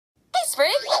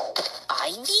Sprig.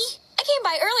 Ivy? I came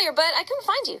by earlier, but I couldn't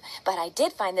find you. But I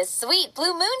did find this sweet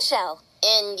blue moon shell.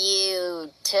 And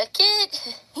you took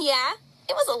it? Yeah,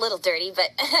 it was a little dirty, but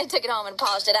I took it home and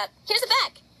polished it up. Here's it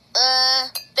back.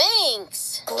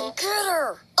 Thanks. Go get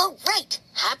her. Oh, right.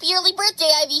 Happy early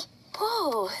birthday, Ivy.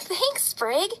 Whoa, thanks,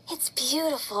 Sprig. It's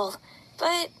beautiful.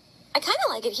 But I kind of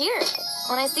like it here.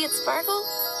 When I see it sparkle,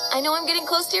 I know I'm getting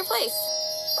close to your place.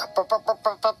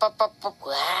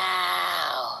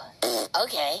 Wow.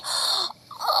 Okay.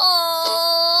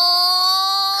 Oh!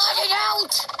 Cut it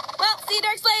out! Well, see you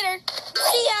darks later.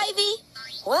 See you, Ivy.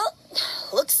 Well,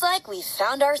 looks like we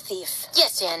found our thief.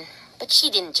 Yes, Anne, but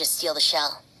she didn't just steal the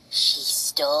shell. She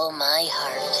stole my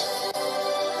heart.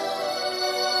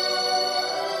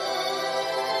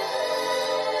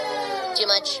 Too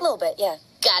much? A little bit, yeah.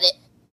 Got it.